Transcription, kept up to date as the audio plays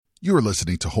You are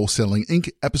listening to Wholesaling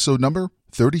Inc., episode number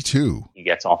 32. He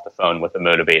gets off the phone with a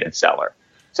motivated seller.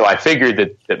 So I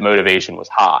figured that motivation was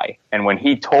high. And when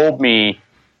he told me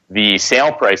the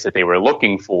sale price that they were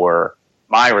looking for,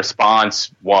 my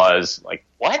response was like,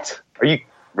 what? Are you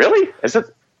really? Are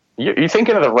you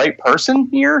thinking of the right person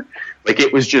here? Like,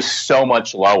 it was just so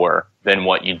much lower than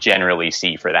what you generally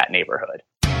see for that neighborhood.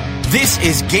 This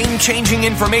is game-changing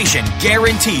information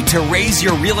guaranteed to raise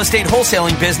your real estate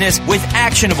wholesaling business with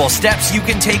actionable steps you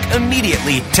can take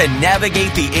immediately to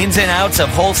navigate the ins and outs of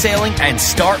wholesaling and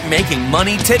start making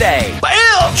money today.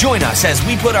 Bam! Join us as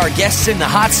we put our guests in the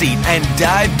hot seat and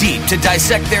dive deep to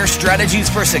dissect their strategies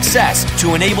for success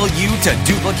to enable you to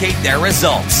duplicate their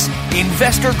results.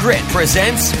 Investor Grit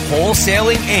presents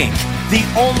Wholesaling Inc., the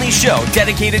only show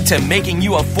dedicated to making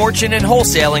you a fortune in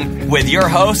wholesaling with your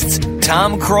hosts,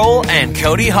 Tom Kroll and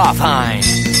Cody Hoffine.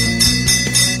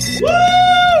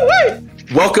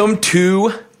 Woo-wee! Welcome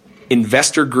to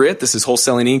Investor Grit. This is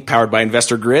Wholesaling Inc., powered by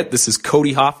Investor Grit. This is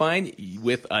Cody Hoffine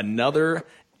with another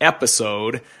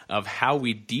episode of how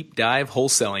we deep dive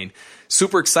wholesaling.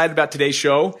 Super excited about today's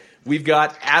show. We've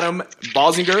got Adam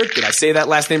Balzinger. Did I say that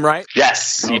last name right?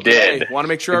 Yes, you did. Want to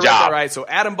make sure I read that right. So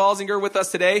Adam Balzinger with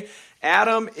us today.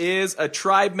 Adam is a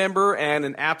tribe member and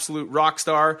an absolute rock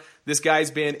star. This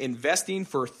guy's been investing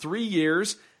for 3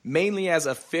 years, mainly as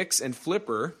a fix and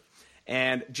flipper.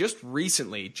 And just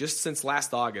recently, just since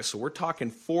last August, so we're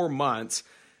talking 4 months,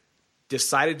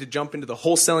 decided to jump into the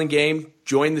wholesaling game,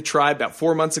 joined the tribe about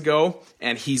 4 months ago,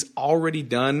 and he's already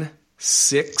done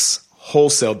 6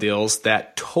 wholesale deals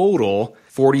that total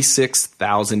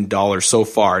 $46,000 so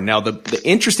far. Now, the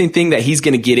interesting thing that he's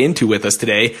going to get into with us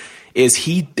today is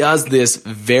he does this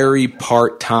very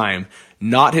part-time,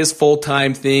 not his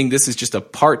full-time thing. This is just a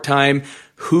part-time.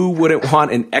 Who wouldn't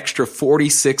want an extra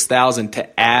 $46,000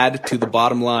 to add to the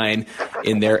bottom line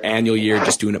in their annual year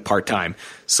just doing it part-time?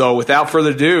 So without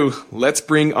further ado, let's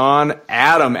bring on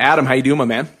Adam. Adam, how you doing, my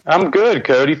man? I'm good,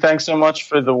 Cody. Thanks so much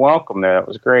for the welcome there. That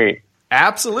was great.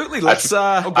 Absolutely. Let's.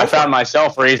 I found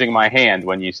myself raising my hand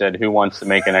when you said, "Who wants to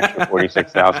make an extra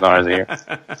 $46,000 a year?"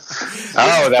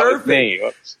 Oh, that was me.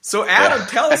 Whoops. So, Adam,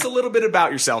 tell us a little bit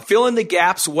about yourself. Fill in the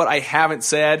gaps. What I haven't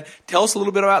said. Tell us a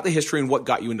little bit about the history and what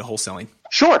got you into wholesaling.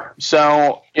 Sure.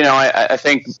 So, I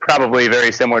think probably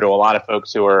very similar to a lot of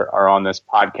folks who are on this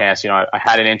podcast. I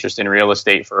had an interest in real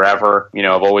estate forever.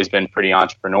 I've always been pretty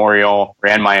entrepreneurial,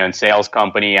 ran my own sales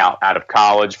company out of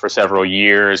college for several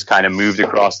years, kind of moved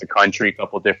across the country, a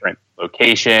couple different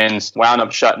locations, wound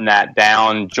up shutting that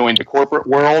down, joined the corporate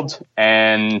world,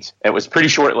 and it was pretty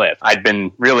short-lived. I'd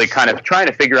been really kind of trying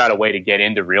to figure out a way to get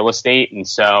into real estate, and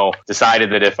so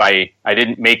decided that if I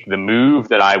didn't make the move,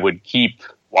 that I would keep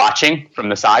watching from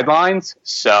the sidelines.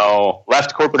 So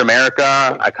left corporate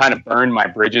America. I kind of burned my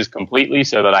bridges completely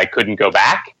so that I couldn't go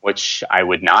back, which I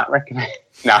would not recommend.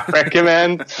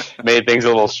 Made things a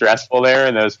little stressful there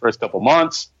in those first couple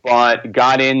months, but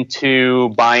got into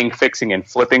buying, fixing, and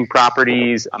flipping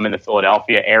properties. I'm in the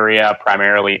Philadelphia area,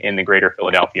 primarily in the greater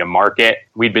Philadelphia market.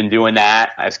 We'd been doing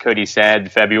that. As Cody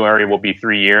said, February will be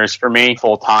 3 years for me,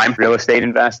 full-time real estate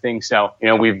investing. So,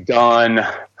 we've done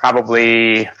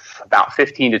probably about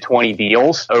 15 to 20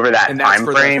 deals over that time frame. And that's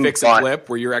for the fix and flip,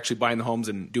 where you're actually buying the homes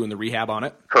and doing the rehab on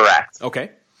it? Correct. Okay.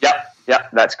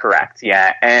 Yep, that's correct.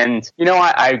 Yeah. And,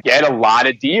 I get a lot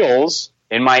of deals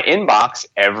in my inbox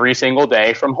every single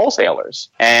day from wholesalers.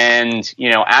 And,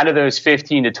 out of those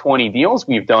 15 to 20 deals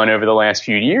we've done over the last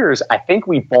few years, I think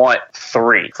we bought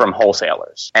 3 from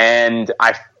wholesalers. And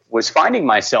I was finding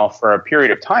myself for a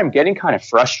period of time getting kind of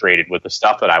frustrated with the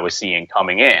stuff that I was seeing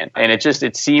coming in. And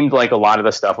it seemed like a lot of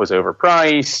the stuff was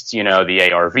overpriced.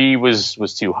 The ARV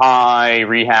was too high,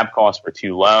 rehab costs were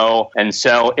too low. And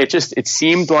so it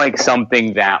seemed like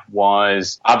something that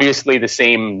was obviously the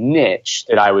same niche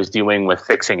that I was doing with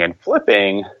fixing and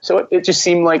flipping. So it just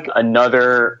seemed like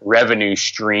another revenue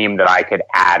stream that I could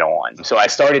add on. So I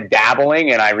started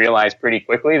dabbling, and I realized pretty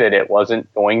quickly that it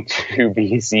wasn't going to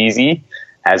be as easy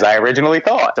as I originally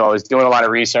thought. So I was doing a lot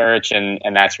of research, and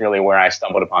that's really where I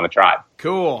stumbled upon the tribe.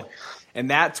 Cool. And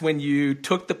that's when you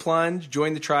took the plunge,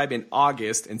 joined the tribe in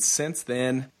August, and since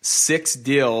then, 6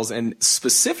 deals. And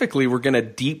specifically, we're going to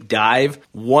deep dive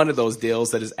one of those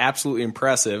deals that is absolutely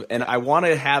impressive. And I want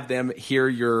to have them hear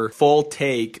your full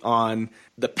take on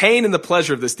the pain and the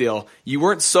pleasure of this deal. You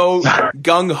weren't so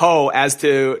gung-ho as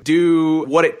to do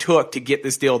what it took to get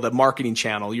this deal, the marketing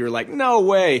channel. You were like, no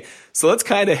way. So let's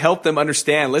kind of help them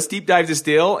understand. Let's deep dive this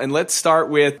deal, and let's start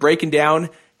with breaking down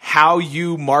how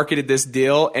you marketed this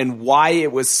deal and why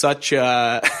it was such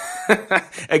a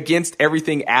against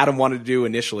everything Adam wanted to do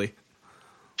initially.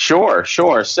 Sure.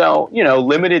 So,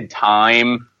 limited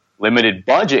time, limited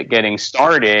budget getting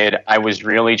started, I was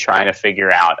really trying to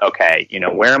figure out, okay,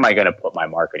 where am I going to put my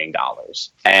marketing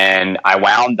dollars? And I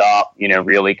wound up,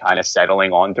 really kind of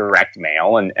settling on direct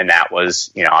mail. And that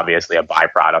was, obviously a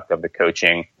byproduct of the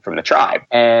coaching from the tribe.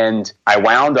 And I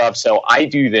wound up, so I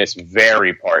do this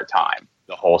very part-time,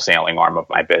 the wholesaling arm of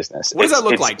my business. What does that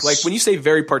look like? Like when you say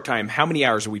very part-time, how many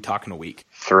hours are we talking a week?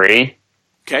 3.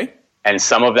 Okay. And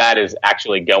some of that is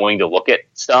actually going to look at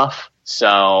stuff.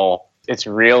 So it's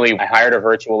really, I hired a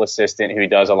virtual assistant who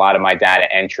does a lot of my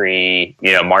data entry,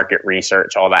 market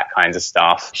research, all that kinds of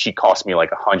stuff. She cost me like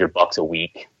 $100 a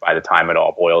week by the time it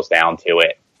all boils down to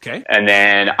it. Okay. And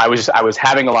then I was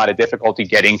having a lot of difficulty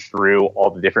getting through all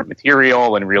the different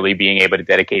material and really being able to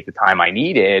dedicate the time I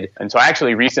needed. And so I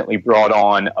actually recently brought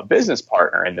on a business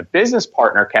partner, and the business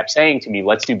partner kept saying to me,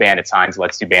 let's do bandit signs,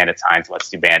 let's do bandit signs, let's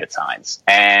do bandit signs.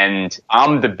 And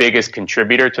I'm the biggest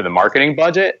contributor to the marketing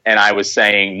budget. And I was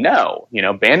saying, no,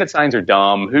 bandit signs are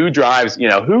dumb.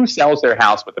 Who sells their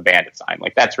house with a bandit sign?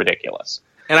 Like, that's ridiculous.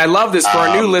 And I love this for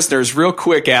our new listeners. Real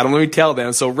quick, Adam, let me tell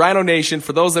them. So Rhino Nation,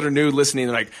 for those that are new listening,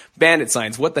 they're like, bandit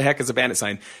signs. What the heck is a bandit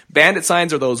sign? Bandit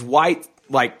signs are those white,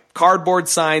 like cardboard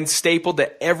signs stapled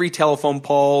to every telephone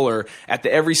pole or at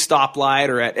every stoplight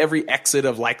or at every exit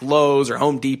of like Lowe's or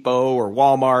Home Depot or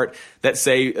Walmart that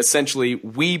say essentially,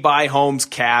 we buy homes,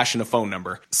 cash, and a phone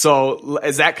number. So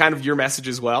is that kind of your message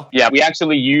as well? Yeah, we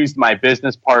actually used my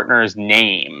business partner's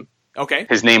name. Okay.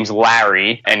 His name's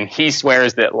Larry, and he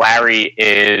swears that Larry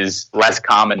is less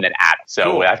common than Adam. So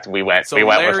cool. we went with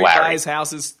Larry Larry. buys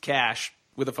houses cash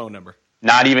with a phone number.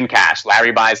 Not even cash.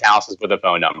 Larry buys houses with a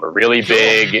phone number. Really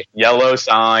big, yellow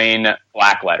sign,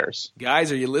 black letters. Guys,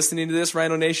 are you listening to this,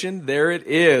 Rhino Nation? There it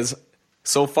is.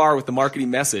 So far with the marketing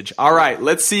message. All right,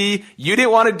 let's see. You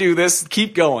didn't want to do this.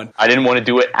 Keep going. I didn't want to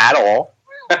do it at all.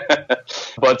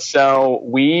 But so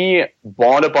we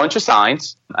bought a bunch of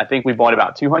signs. I think we bought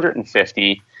about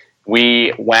 250.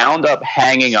 We wound up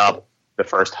hanging up the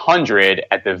first 100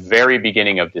 at the very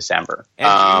beginning of December.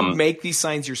 And do you make these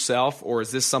signs yourself, or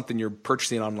is this something you're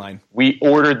purchasing online? We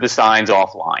ordered the signs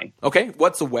offline. Okay.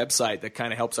 What's the website that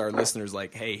kind of helps our listeners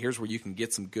like, hey, here's where you can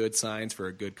get some good signs for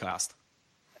a good cost?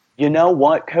 You know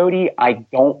what, Cody? I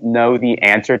don't know the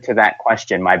answer to that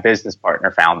question. My business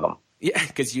partner found them. Yeah,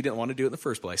 because you didn't want to do it in the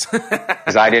first place.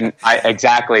 Because I didn't.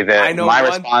 Exactly. My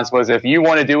response was, if you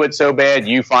want to do it so bad,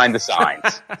 you find the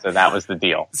signs. So that was the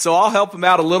deal. So I'll help them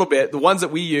out a little bit. The ones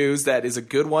that we use that is a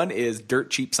good one is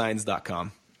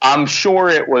dirtcheapsigns.com. I'm sure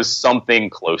it was something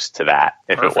close to that.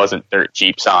 If Perfect. It wasn't Dirt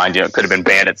Cheap Signs, it could have been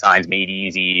Bandit Signs Made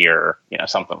Easy or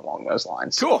something along those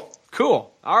lines.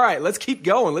 Cool. All right, let's keep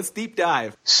going. Let's deep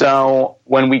dive. So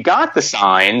when we got the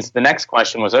signs, the next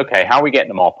question was, okay, how are we getting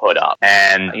them all put up?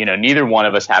 And, neither one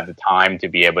of us had the time to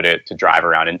be able to drive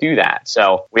around and do that.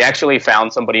 So we actually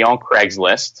found somebody on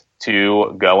Craigslist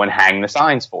to go and hang the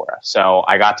signs for us. So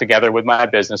I got together with my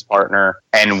business partner,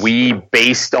 and we,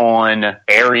 based on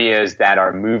areas that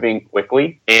are moving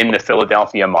quickly in the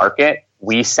Philadelphia market,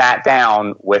 we sat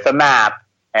down with a map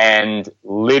and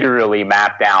literally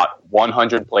mapped out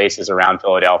 100 places around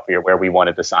Philadelphia where we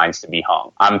wanted the signs to be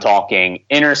hung. I'm talking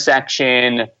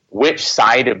intersection, which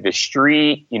side of the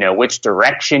street, which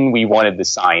direction we wanted the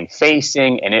sign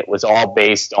facing, and it was all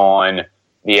based on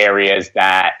the areas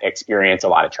that experience a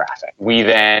lot of traffic. We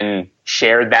then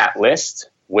shared that list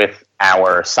with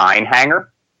our sign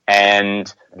hanger,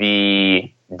 and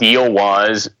the deal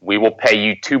was, we will pay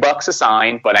you $2 a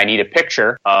sign, but I need a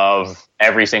picture of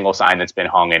every single sign that's been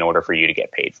hung in order for you to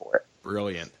get paid for it.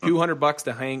 Brilliant. $200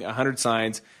 to hang 100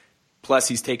 signs, plus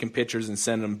he's taking pictures and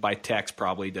sending them by text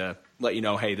probably to let you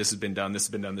know, hey, this has been done, this has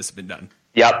been done, this has been done.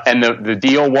 Yep, and the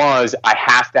deal was I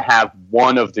have to have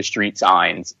one of the street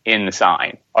signs in the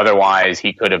sign. Otherwise,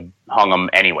 he could have hung them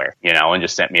anywhere, and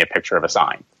just sent me a picture of a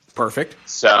sign. Perfect.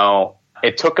 So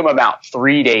it took him about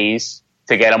 3 days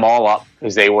to get them all up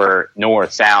because they were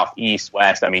north, south, east,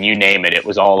 west. I mean, you name it. It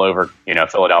was all over,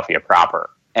 Philadelphia proper.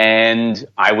 And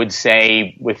I would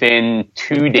say within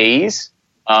 2 days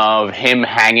of him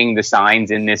hanging the signs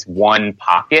in this one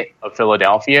pocket of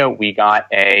Philadelphia, we got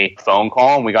a phone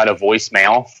call and we got a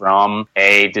voicemail from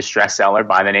a distressed seller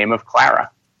by the name of Clara.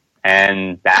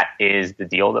 And that is the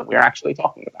deal that we're actually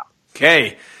talking about.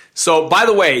 Okay. So, by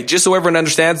the way, just so everyone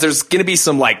understands, there's going to be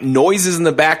some noises in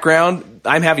the background.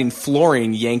 I'm having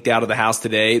flooring yanked out of the house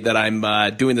today that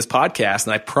I'm doing this podcast,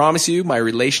 and I promise you my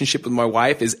relationship with my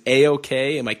wife is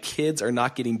A-okay, and my kids are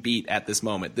not getting beat at this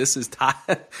moment. This is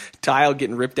tile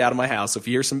getting ripped out of my house. So if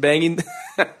you hear some banging,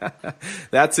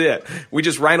 that's it. We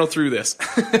just rhino through this.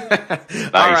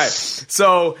 Nice. All right.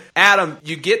 So, Adam,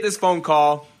 you get this phone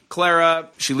call. Clara,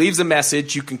 she leaves a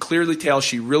message. You can clearly tell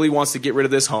she really wants to get rid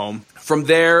of this home. From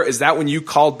there, is that when you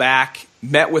called back,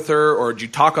 met with her, or did you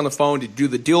talk on the phone? Did you do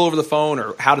the deal over the phone,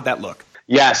 or how did that look?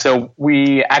 Yeah, so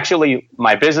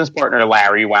my business partner,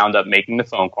 Larry, wound up making the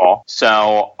phone call.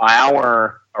 So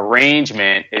our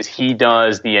arrangement is he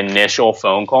does the initial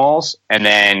phone calls, and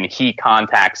then he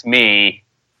contacts me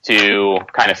to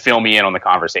kind of fill me in on the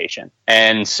conversation.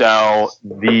 And so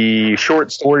the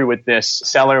short story with this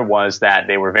seller was that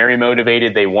they were very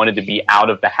motivated. They wanted to be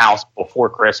out of the house before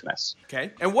Christmas.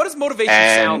 Okay. And what does motivation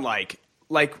sound like?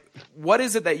 Like, what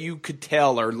is it that you could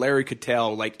tell, or Larry could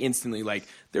tell, like, instantly, like,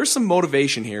 there's some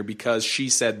motivation here because she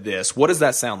said this. What does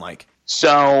that sound like?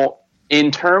 So in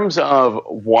terms of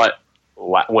what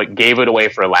gave it away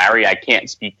for Larry, I can't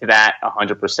speak to that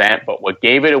 100%, but what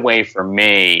gave it away for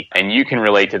me, and you can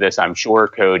relate to this, I'm sure,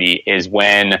 Cody, is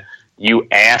when you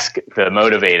ask the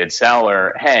motivated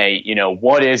seller, hey,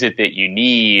 what is it that you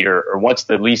need, or what's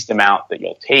the least amount that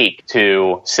you'll take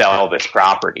to sell this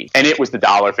property? And it was the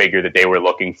dollar figure that they were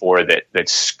looking for that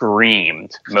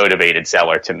screamed motivated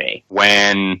seller to me.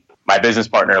 When my business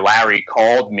partner, Larry,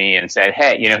 called me and said,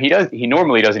 hey, he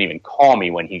normally doesn't even call me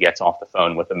when he gets off the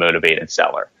phone with a motivated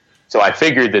seller. So I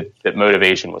figured that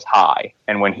motivation was high.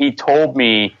 And when he told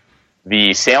me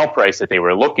the sale price that they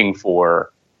were looking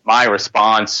for, my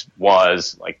response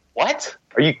was like, what?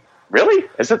 Are you really?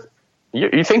 Are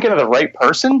you thinking of the right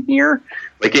person here?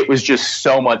 Like, it was just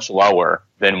so much lower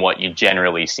than what you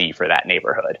generally see for that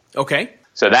neighborhood. Okay.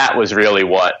 So that was really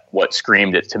what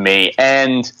screamed it to me.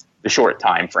 And the short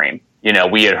time frame.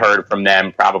 We had heard from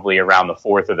them probably around the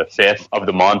 4th or the 5th of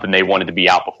the month, and they wanted to be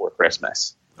out before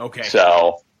Christmas. Okay.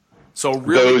 So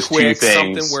really those quick, two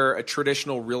things, something where a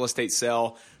traditional real estate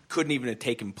sale couldn't even have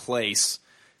taken place,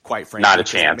 quite frankly. Not a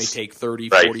chance. It may take 30,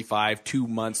 right. 45, 2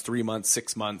 months, 3 months,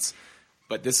 6 months.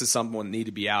 But this is something that need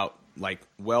to be out like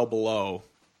well below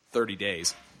 30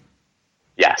 days.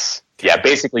 Yes. Yeah,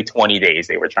 basically 20 days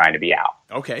they were trying to be out.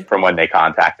 Okay. From when they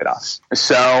contacted us.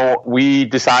 So we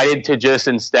decided to just,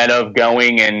 instead of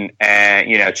going and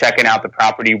checking out the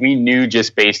property, we knew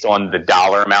just based on the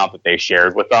dollar amount that they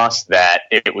shared with us that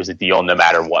it was a deal no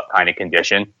matter what kind of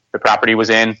condition the property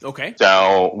was in. Okay.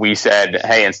 So we said,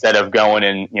 hey, instead of going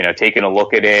and, taking a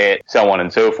look at it, so on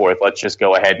and so forth, let's just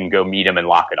go ahead and go meet them and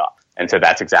lock it up. And so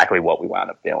that's exactly what we wound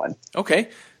up doing. Okay.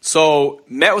 So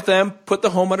met with them, put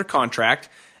the home under contract.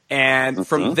 And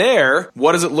from there,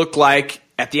 what does it look like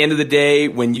at the end of the day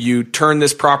when you turn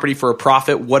this property for a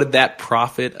profit? What did that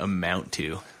profit amount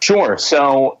to? Sure.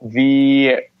 So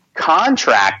the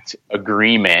contract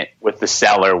agreement with the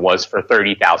seller was for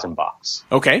 $30,000.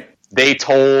 Okay. They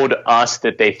told us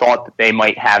that they thought that they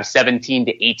might have $1,700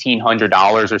 to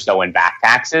 $1,800 or so in back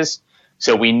taxes.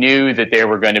 So we knew that there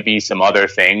were going to be some other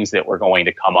things that were going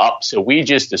to come up. So we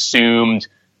just assumed,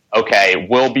 okay,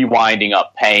 we'll be winding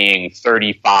up paying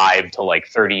 $35 to like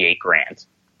 $38,000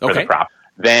 for the property.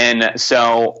 Then,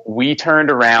 so we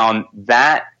turned around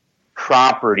that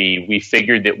property. We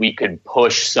figured that we could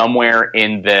push somewhere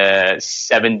in the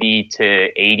 $70,000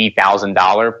 to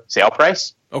 $80,000 sale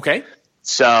price. Okay.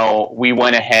 So we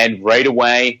went ahead right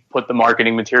away, put the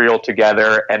marketing material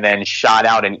together, and then shot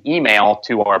out an email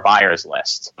to our buyers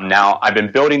list. Now, I've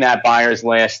been building that buyers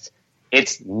list.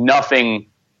 It's nothing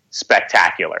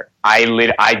spectacular.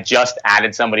 I just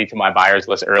added somebody to my buyers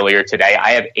list earlier today.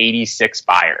 I have 86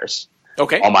 buyers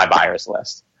on my buyers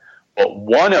list. But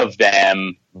one of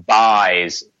them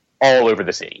buys all over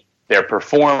the city. They're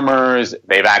performers.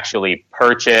 They've actually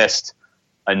purchased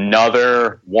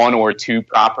another 1 or 2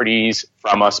 properties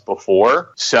from us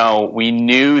before. So we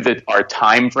knew that our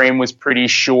time frame was pretty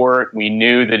short. We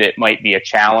knew that it might be a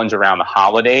challenge around the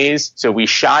holidays. So we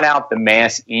shot out the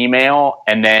mass email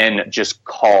and then just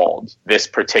called this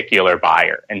particular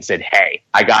buyer and said, hey,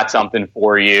 I got something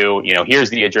for you. Here's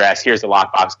the address. Here's the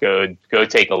lockbox code. Go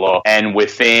take a look. And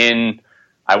within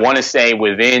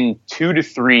 2 to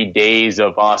 3 days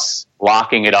of us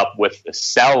locking it up with the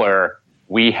seller,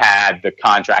 we had the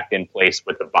contract in place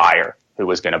with the buyer who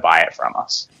was going to buy it from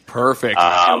us. Perfect.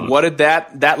 What did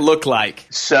that look like?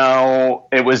 So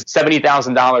it was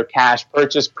 $70,000 cash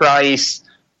purchase price.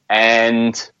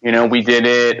 And, we did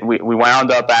it. We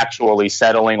wound up actually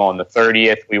settling on the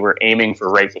 30th. We were aiming for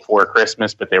right before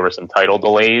Christmas, but there were some title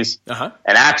delays. And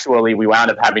actually, we wound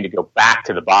up having to go back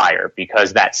to the buyer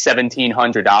because that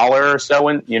 $1,700 or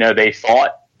so, they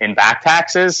thought in back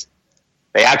taxes,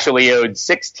 they actually owed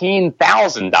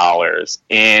 $16,000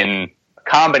 in a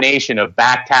combination of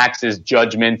back taxes,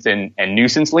 judgments, and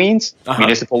nuisance liens,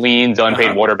 municipal liens,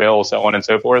 unpaid water bills, so on and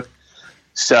so forth.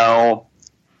 So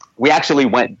we actually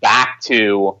went back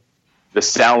to the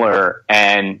seller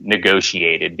and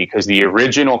negotiated, because the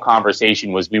original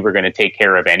conversation was we were going to take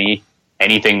care of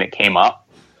anything that came up,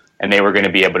 and they were going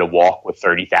to be able to walk with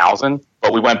 30,000.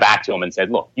 But we went back to them and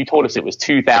said, look, you told us it was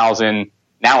 2,000.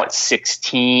 Now it's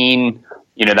 16.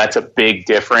 That's a big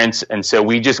difference. And so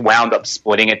we just wound up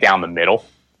splitting it down the middle.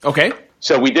 Okay.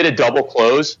 So we did a double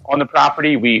close on the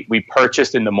property. We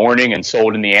purchased in the morning and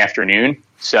sold in the afternoon.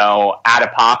 So out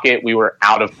of pocket, we were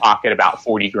out of pocket about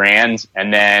 40 grand,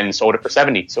 and then sold it for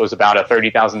 70. So it was about a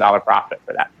 $30,000 profit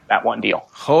for that one deal.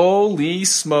 Holy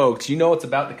smokes. You know what's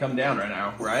about to come down right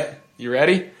now, right? You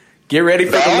ready? Get ready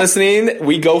for the listening.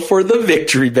 We go for the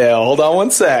victory bell. Hold on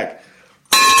one sec.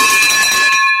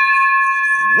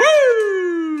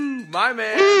 Woo! My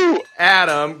man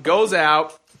Adam goes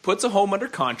out, puts a home under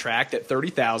contract at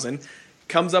 $30,000,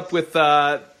 comes up with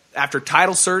after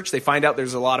title search, they find out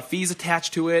there's a lot of fees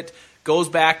attached to it, goes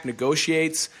back,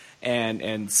 negotiates,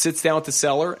 and sits down with the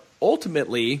seller,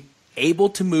 ultimately able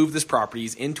to move this property.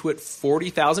 He's into it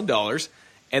 $40,000,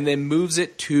 and then moves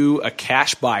it to a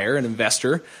cash buyer, an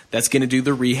investor, that's going to do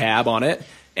the rehab on it,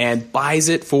 and buys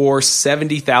it for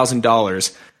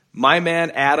 $70,000. My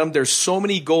man, Adam, there's so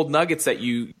many gold nuggets that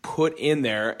you put in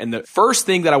there, and the first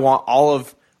thing that I want all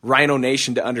of Rhino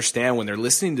Nation to understand when they're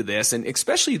listening to this, and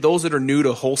especially those that are new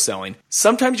to wholesaling,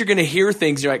 sometimes you're going to hear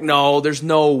things, you're like, no, there's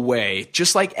no way.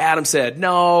 Just like Adam said,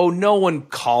 no one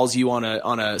calls you on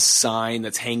a sign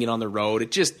that's hanging on the road.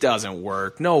 It just doesn't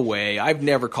work. No way. I've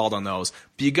never called on those.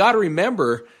 But you got to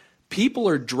remember, people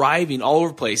are driving all over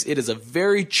the place. It is a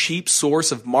very cheap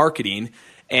source of marketing,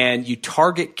 and you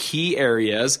target key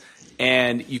areas.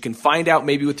 And you can find out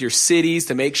maybe with your cities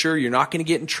to make sure you're not going to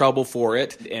get in trouble for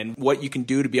it, and what you can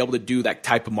do to be able to do that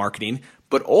type of marketing.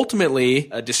 But ultimately,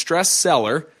 a distressed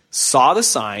seller saw the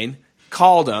sign,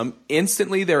 called them.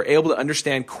 Instantly, they were able to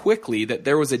understand quickly that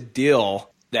there was a deal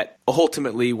that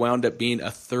ultimately wound up being a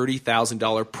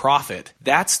 $30,000 profit.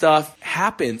 That stuff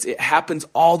happens. It happens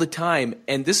all the time.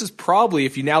 And this is probably,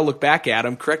 if you now look back at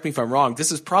them, correct me if I'm wrong,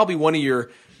 this is probably one of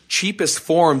your cheapest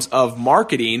forms of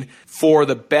marketing for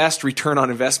the best return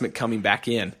on investment coming back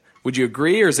in. Would you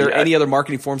agree? Or is there any other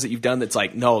marketing forms that you've done that's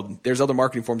like, no, there's other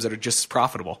marketing forms that are just as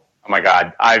profitable? Oh my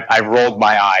God. I rolled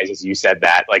my eyes as you said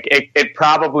that. Like it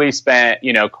probably spent,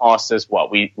 cost us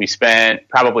what we spent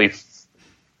probably,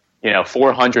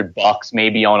 $400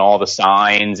 maybe on all the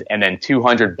signs, and then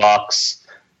 $200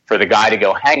 for the guy to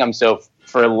go hang them. So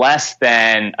for less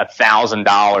than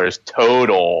 $1,000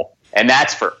 total, and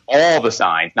that's for all the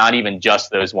signs, not even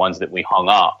just those ones that we hung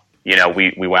up.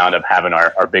 We wound up having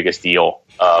our biggest deal,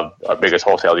 our biggest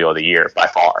wholesale deal of the year by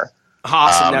far.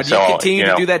 Awesome. Now, do you continue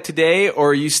to do that today,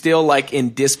 or are you still like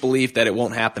in disbelief that it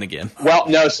won't happen again? Well,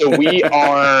 no. So we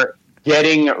are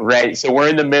getting ready. So we're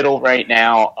in the middle right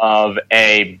now of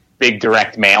a big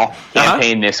direct mail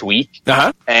campaign this week.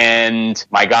 And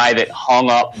my guy that hung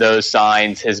up those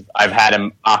signs I've had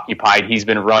him occupied. He's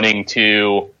been running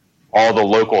to all the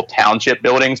local township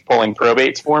buildings pulling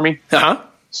probates for me.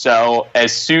 So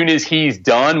as soon as he's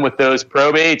done with those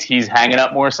probates, he's hanging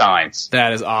up more signs.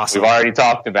 That is awesome. We've already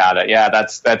talked about it. Yeah,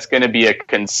 that's going to be a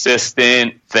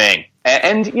consistent thing.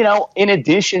 And, in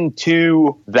addition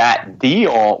to that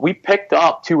deal, we picked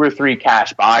up 2 or 3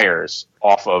 cash buyers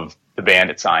off of the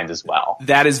Bandit signs as well.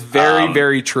 That is very,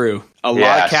 very true. A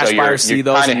lot of cash buyers see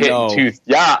those and know.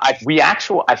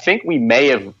 I think we may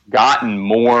have gotten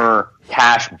more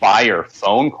cash buyer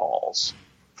phone calls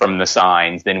from the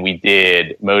signs than we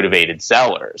did motivated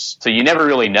sellers. So you never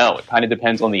really know. It kind of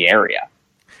depends on the area.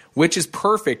 Which is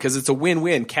perfect because it's a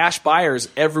win-win. Cash buyers,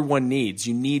 everyone needs.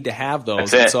 You need to have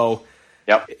those. That's it. And so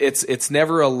it's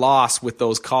never a loss with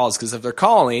those calls, because if they're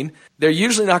calling, they're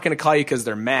usually not going to call you because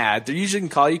they're mad. They're usually going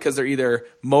to call you because they're either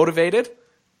motivated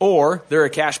or they're a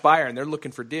cash buyer and they're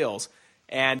looking for deals.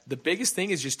 And the biggest thing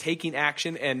is just taking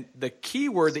action. And the key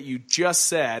word that you just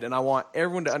said, and I want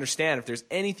everyone to understand, if there's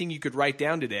anything you could write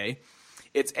down today,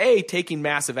 it's A, taking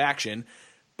massive action,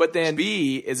 but then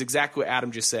B is exactly what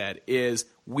Adam just said, is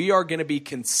we are going to be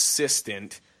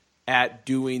consistent at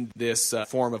doing this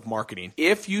form of marketing.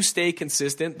 If you stay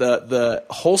consistent, the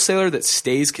wholesaler that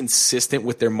stays consistent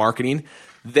with their marketing,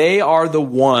 they are the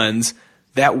ones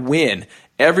that win.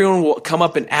 Everyone will come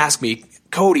up and ask me,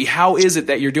 Cody, how is it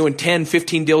that you're doing 10,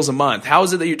 15 deals a month? How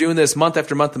is it that you're doing this month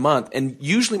after month and month? And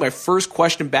usually my first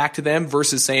question back to them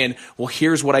versus saying, well,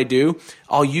 here's what I do,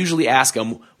 I'll usually ask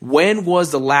them, when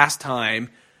was the last time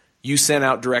you sent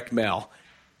out direct mail?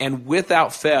 And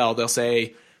without fail, they'll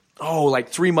say, oh, like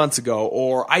 3 months ago,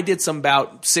 or I did some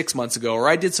about 6 months ago, or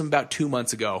I did some about 2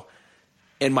 months ago.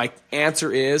 And my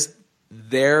answer is,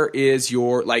 there is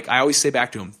your, like I always say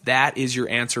back to them, that is your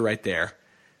answer right there.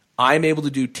 I'm able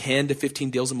to do 10 to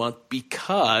 15 deals a month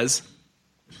because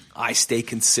I stay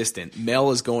consistent.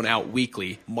 Mail is going out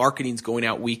weekly. Marketing's going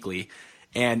out weekly.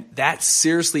 And that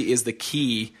seriously is the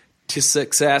key to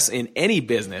success in any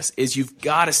business, is you've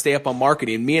got to stay up on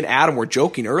marketing. Me and Adam were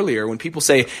joking earlier when people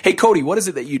say, hey, Cody, what is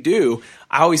it that you do?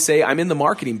 I always say I'm in the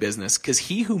marketing business, because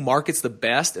he who markets the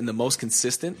best and the most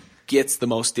consistent gets the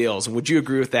most deals. And would you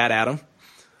agree with that, Adam?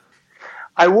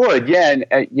 I would, yeah.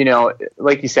 And,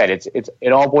 like you said,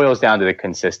 it all boils down to the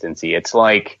consistency. It's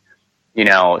like,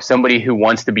 somebody who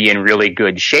wants to be in really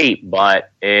good shape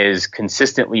but is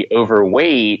consistently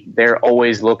overweight, they're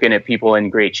always looking at people in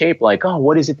great shape like, oh,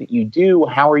 what is it that you do?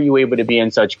 How are you able to be in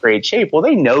such great shape? Well,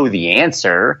 they know the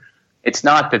answer. It's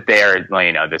not that they're,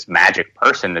 this magic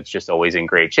person that's just always in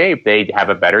great shape. They have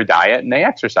a better diet and they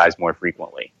exercise more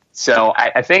frequently. So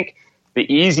I think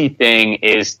the easy thing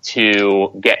is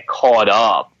to get caught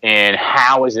up in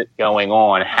how is it going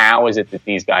on? How is it that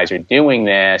these guys are doing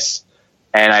this?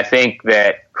 And I think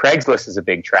that Craigslist is a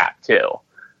big trap too.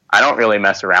 I don't really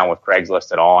mess around with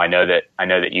Craigslist at all. I know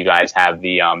that you guys have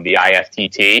the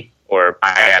IFTT or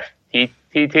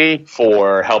IFTTT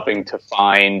for helping to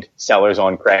find sellers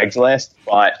on Craigslist,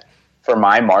 but for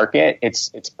my market, it's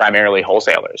primarily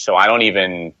wholesalers. So I don't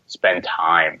even spend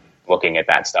time looking at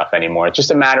that stuff anymore. It's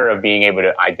just a matter of being able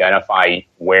to identify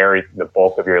where the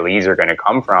bulk of your leads are going to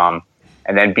come from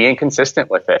and then being consistent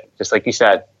with it, just like you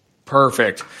said.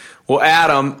 Perfect. Well,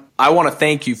 Adam, I want to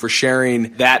thank you for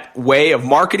sharing that way of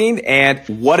marketing and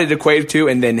what it equated to,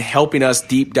 and then helping us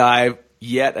deep dive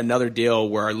yet another deal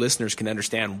where our listeners can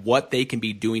understand what they can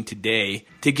be doing today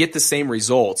to get the same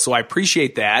results. So I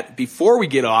appreciate that. Before we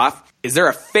get off, is there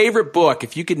a favorite book?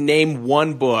 If you could name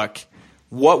one book,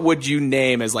 what would you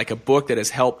name as like a book that has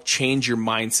helped change your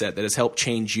mindset, that has helped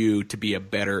change you to be a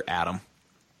better Adam?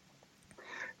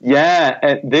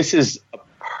 Yeah, this is a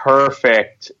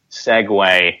perfect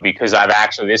segue because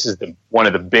this is one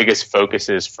of the biggest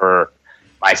focuses for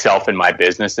myself and my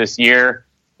business this year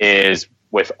is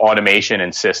with automation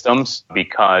and systems,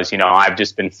 because I've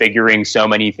just been figuring so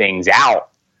many things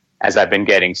out as I've been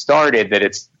getting started that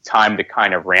it's time to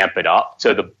kind of ramp it up.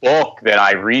 So the book that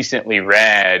I recently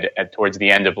read towards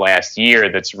the end of last year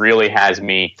that's really has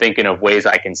me thinking of ways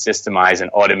I can systemize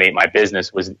and automate my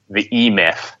business was The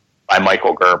E-Myth by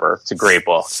Michael Gerber. It's a great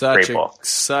book.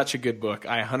 Such a good book.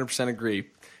 I 100% agree.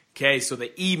 Okay, so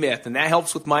the E-Myth, and that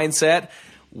helps with mindset.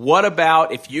 What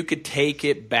about if you could take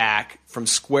it back from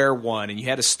square one and you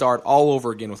had to start all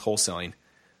over again with wholesaling?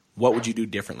 What would you do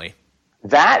differently?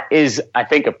 That is, I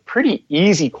think, a pretty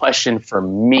easy question for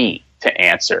me to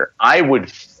answer. I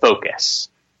would focus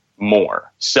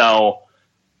more. So,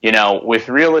 with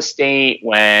real estate,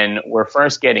 when we're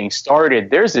first getting started,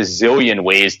 there's a zillion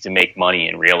ways to make money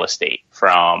in real estate,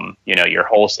 from, your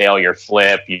wholesale, your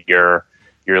flip, your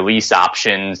lease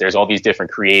options. There's all these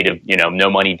different creative, no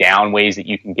money down ways that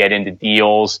you can get into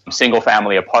deals, single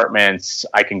family apartments.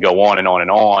 I can go on and on and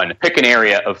on. Pick an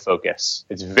area of focus.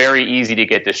 It's very easy to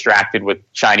get distracted with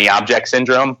shiny object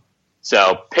syndrome.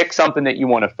 So pick something that you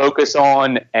want to focus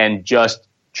on and just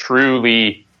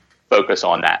truly focus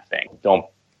on that thing. Don't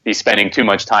be spending too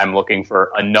much time looking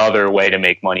for another way to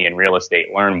make money in real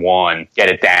estate. Learn one, get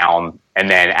it down, and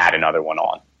then add another one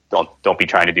on. Don't be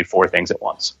trying to do 4 things at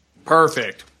once.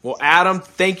 Perfect. Well, Adam,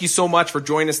 thank you so much for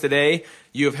joining us today.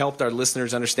 You have helped our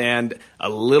listeners understand a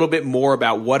little bit more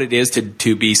about what it is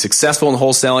to be successful in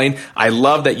wholesaling. I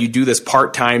love that you do this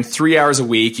part-time, 3 hours a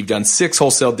week. You've done 6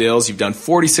 wholesale deals. You've done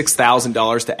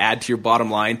 $46,000 to add to your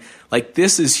bottom line. Like,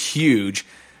 this is huge.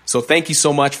 So thank you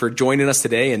so much for joining us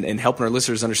today and helping our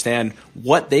listeners understand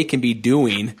what they can be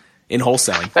doing in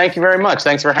wholesaling. Thank you very much.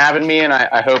 Thanks for having me, and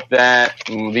I hope that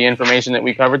the information that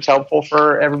we covered is helpful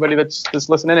for everybody that's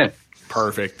listening in.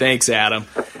 Perfect. Thanks, Adam.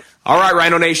 All right,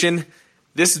 Rhino Nation.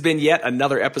 This has been yet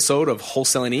another episode of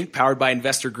Wholesaling Inc., powered by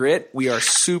Investor Grit. We are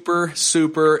super,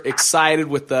 super excited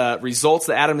with the results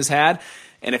that Adam has had.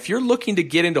 And if you're looking to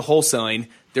get into wholesaling,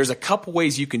 there's a couple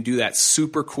ways you can do that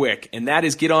super quick, and that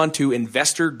is get on to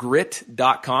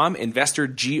investorgrit.com,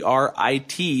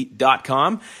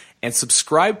 investorgrit.com, and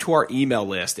subscribe to our email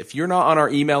list. If you're not on our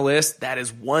email list, that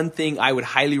is one thing I would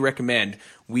highly recommend.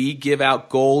 We give out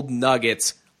gold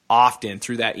nuggets often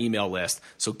through that email list.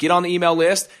 So get on the email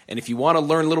list, and if you want to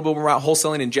learn a little bit more about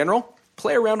wholesaling in general,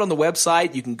 play around on the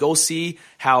website. You can go see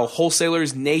how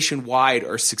wholesalers nationwide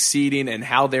are succeeding and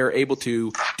how they're able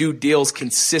to do deals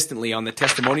consistently on the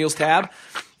testimonials tab.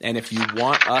 And if you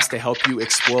want us to help you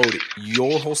explode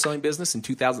your wholesaling business in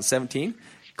 2017,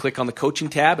 click on the coaching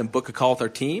tab and book a call with our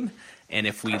team. And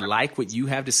if we like what you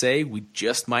have to say, we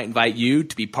just might invite you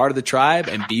to be part of the tribe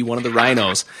and be one of the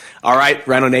rhinos. All right,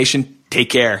 Rhino Nation, take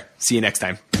care. See you next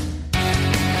time.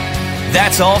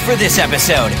 That's all for this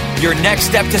episode. Your next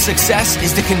step to success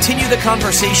is to continue the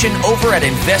conversation over at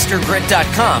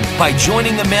InvestorGrit.com by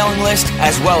joining the mailing list,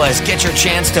 as well as get your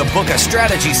chance to book a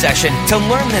strategy session to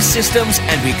learn the systems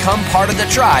and become part of the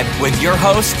tribe with your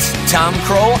hosts, Tom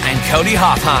Kroll and Cody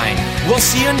Hofhine. We'll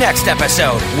see you next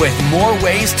episode with more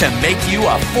ways to make you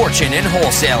a fortune in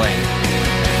wholesaling.